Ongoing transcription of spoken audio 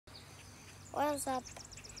What's up?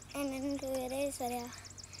 And in today's video,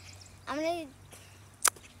 I'm going to be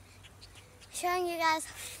showing you guys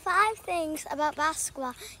 5 things about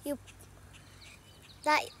basketball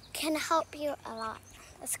that can help you a lot.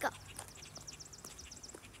 Let's go.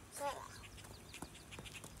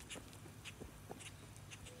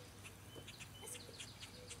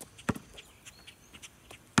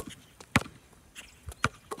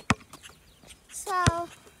 So,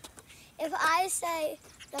 if I say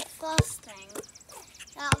the first thing,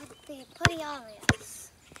 that would be pretty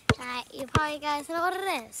obvious. Right? You probably guys know what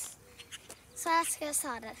it is. So let's get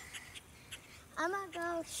started. I'm gonna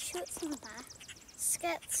go shoot some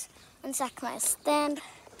baskets. 1 sec, my stand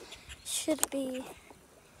should be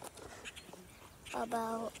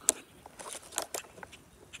about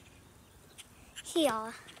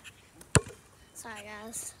here. Sorry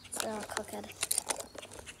guys, it's a little crooked.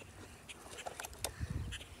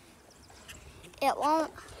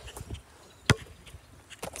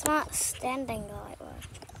 It's not standing the right way.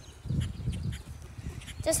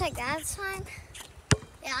 Just like that's fine.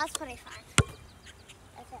 Yeah, that's pretty fine.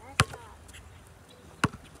 Okay, let's start.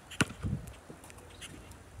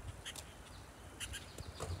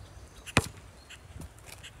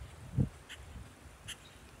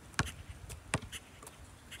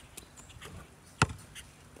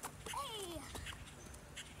 Hey!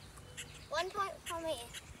 1 point for me,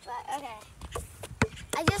 but okay.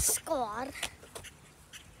 I just scored.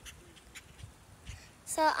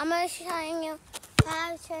 So I'm going to be showing you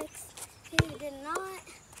 5 tricks you did not know.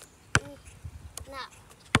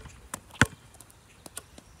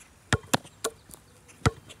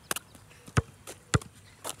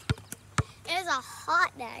 It is a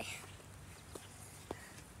hot day.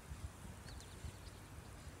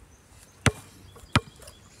 I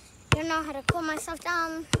don't know how to cool myself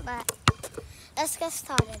down, but let's get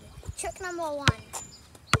started. Trick number 1.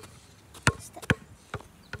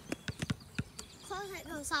 Clothes that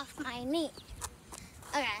goes off my knee.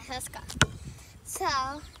 Okay, let's go. So,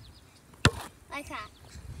 like that.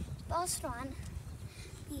 First one,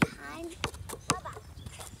 behind the back.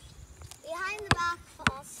 Behind the back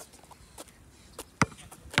first.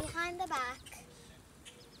 Behind the back.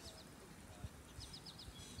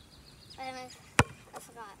 Wait a minute, I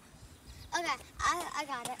forgot. Okay, I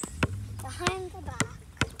got it. Behind the back.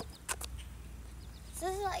 So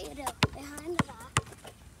this is what you do. Behind the back.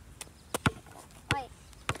 Wait,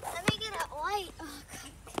 let me get it white. Oh,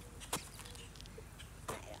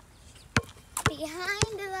 God.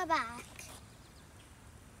 Behind the back.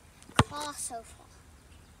 Crossover.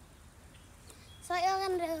 So what you're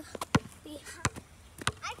going to do,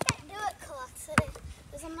 I can't do it correctly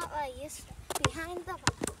because I'm not really used to it. Behind the back.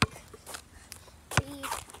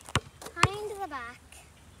 Behind the back.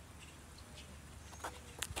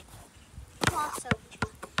 Crossover.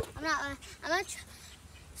 I'm not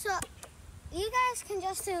so you guys can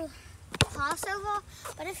just do crossover,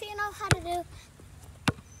 but if you know how to do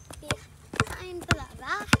behind the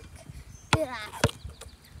back, do that.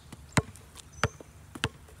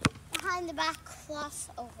 Behind the back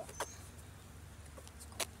crossover.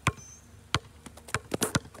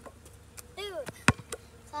 Dude,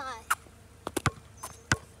 sorry.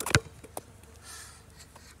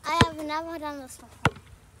 I have never done this before.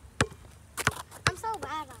 I'm so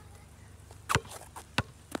bad at it.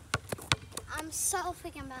 I'm so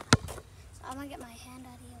freaking bad. So I'm gonna get my hand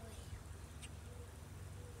out of your way.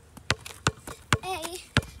 A,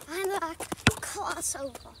 behind the back,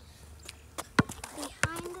 crossover.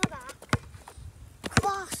 Behind the back,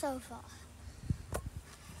 crossover.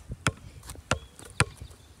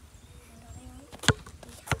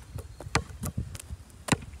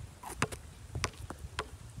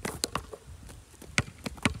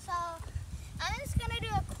 So, I'm just gonna do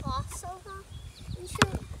a crossover and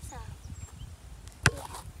shoot. So,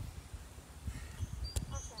 yeah.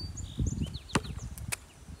 Okay.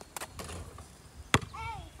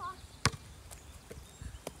 Hey,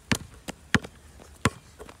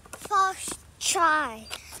 first try.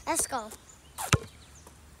 Let's go.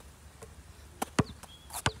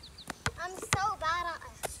 I'm so bad at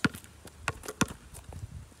this.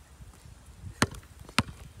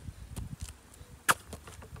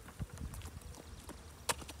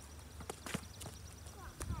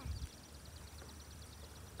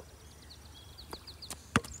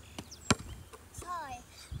 Sorry,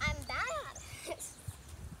 I'm bad at this.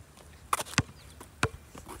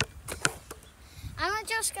 I'm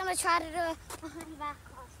just gonna try to do a behind back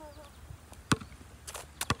crossover.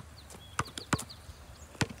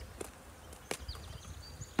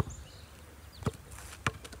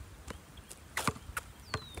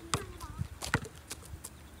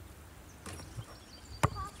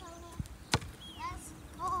 Crossover.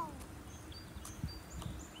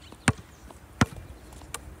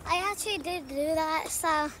 actually did do that,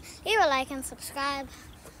 so leave a like and subscribe.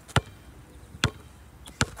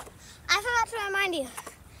 I forgot to remind you,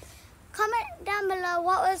 comment down below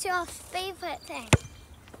what was your favorite thing.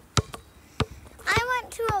 I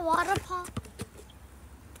went to a water park,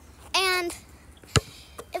 and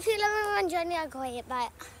if you live in Virginia, great,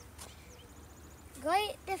 but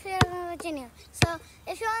great if you live in Virginia. So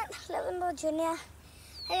if you don't live in Virginia,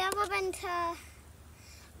 have you ever been to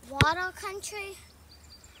Water Country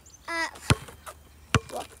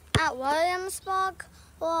at Williamsburg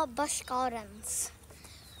or Busch Gardens?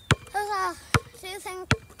 Those are two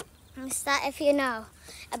things that if you know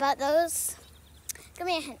about those, give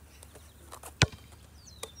me a hint.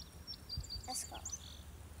 Let's go.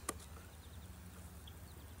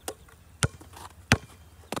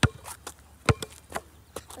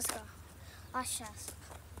 Let's go. Watch this.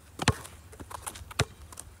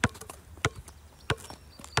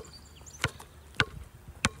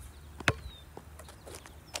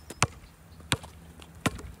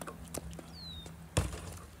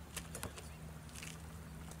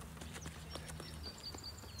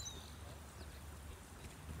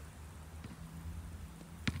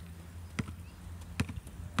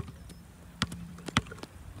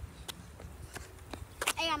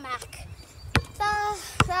 Hey, I'm back. So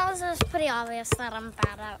that was just pretty obvious that I'm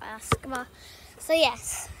bad at basketball. So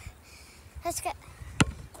yes, let's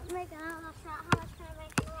make another shot. How much can I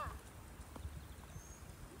make it up?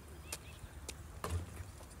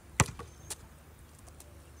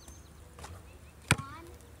 One,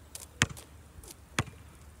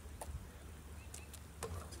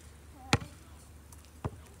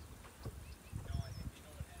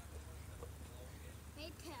 two,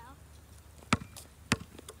 made two.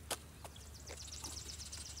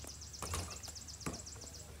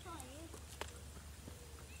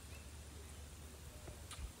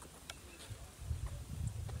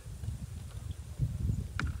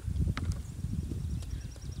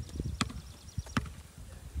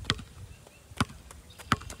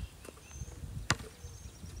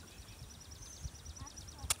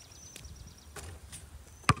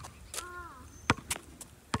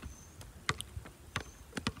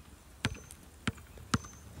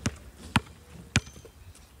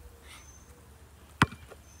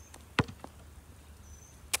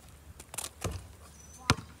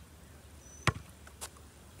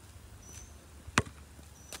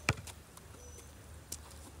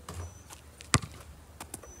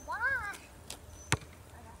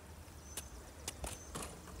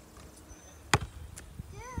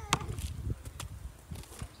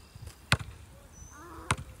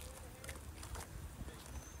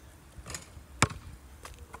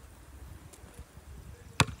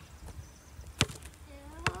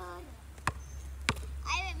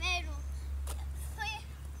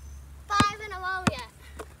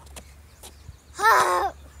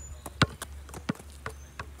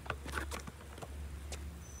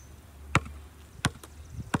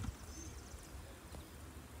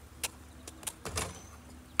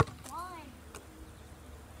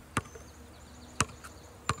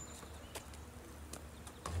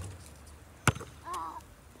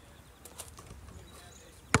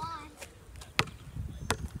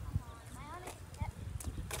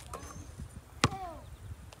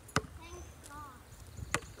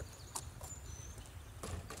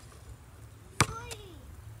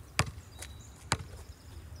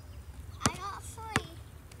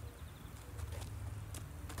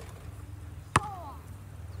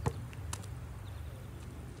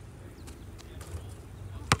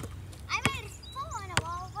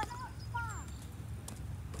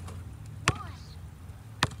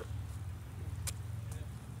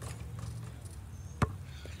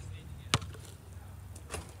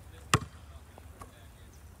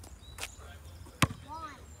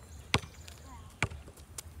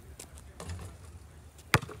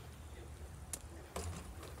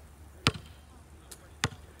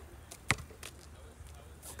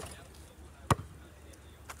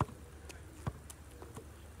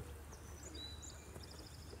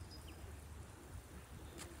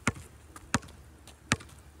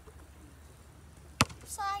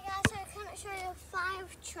 So I guess I couldn't show you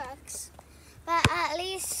 5 tricks, but at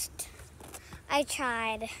least I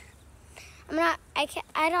tried.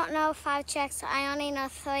 I don't know 5 tricks. I only know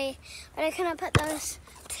 3, but I couldn't put those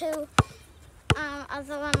 2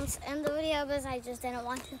 other ones in the video because I just didn't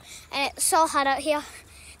want to. And it's so hot out here.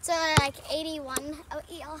 It's like 81 out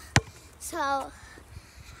here. So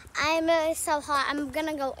I'm really so hot. I'm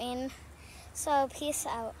gonna go in. So peace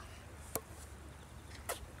out.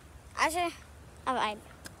 Actually, alright.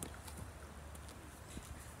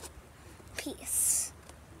 Peace.